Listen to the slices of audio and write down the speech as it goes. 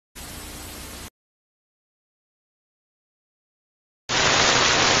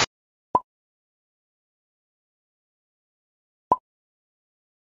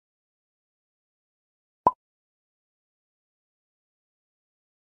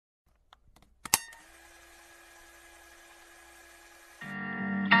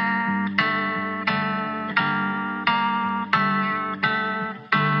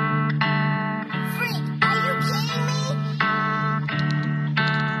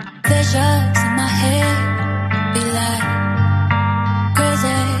Visions in my head be like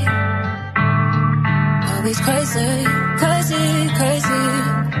crazy, always crazy, crazy, crazy.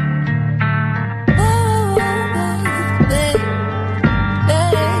 Ooh, baby,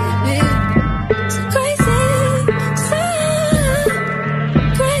 baby, so crazy, so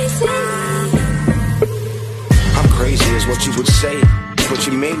crazy. I'm crazy is what you would say, but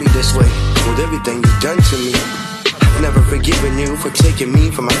you made me this way with everything you've done to me. Never forgiven you for taking me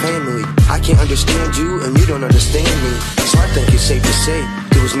from my family. I can't understand you and you don't understand me. So I think it's safe to say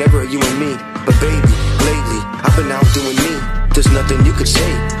there was never a you and me. But baby, lately I've been out doing me. There's nothing you could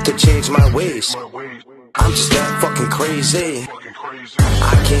say to change my ways. I'm just that fucking crazy.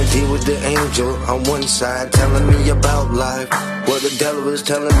 I can't deal with the angel on one side telling me about life, while the devil is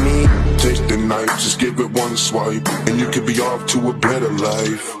telling me take the knife, just give it one swipe, and you could be off to a better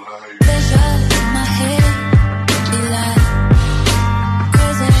life. Visions in my head be like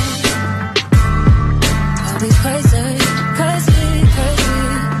crazy, always crazy, crazy, crazy.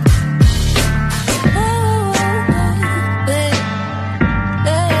 Oh, baby,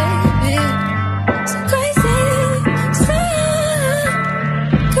 baby, so crazy, so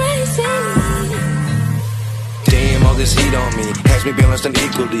crazy. damn, all this heat on me has me balanced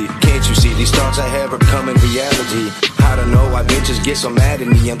unequally. Can't you see these thoughts I have are becoming reality? I don't know why bitches get so mad at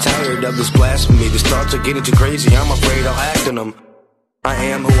me. I'm tired of this blasphemy. These thoughts are getting too crazy, I'm afraid I'll act on them. I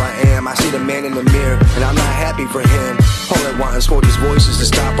am who I am, I see the man in the mirror, and I'm not happy for him. All I want is for these voices to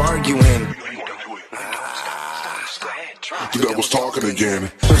stop arguing. The devil's talking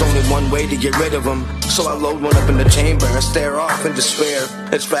again. There's only one way to get rid of them, so I load one up in the chamber and stare off in despair.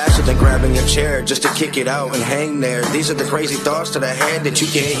 It's faster than grabbing a chair just to kick it out and hang there. These are the crazy thoughts that I had that you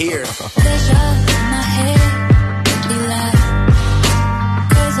can't hear. Visions in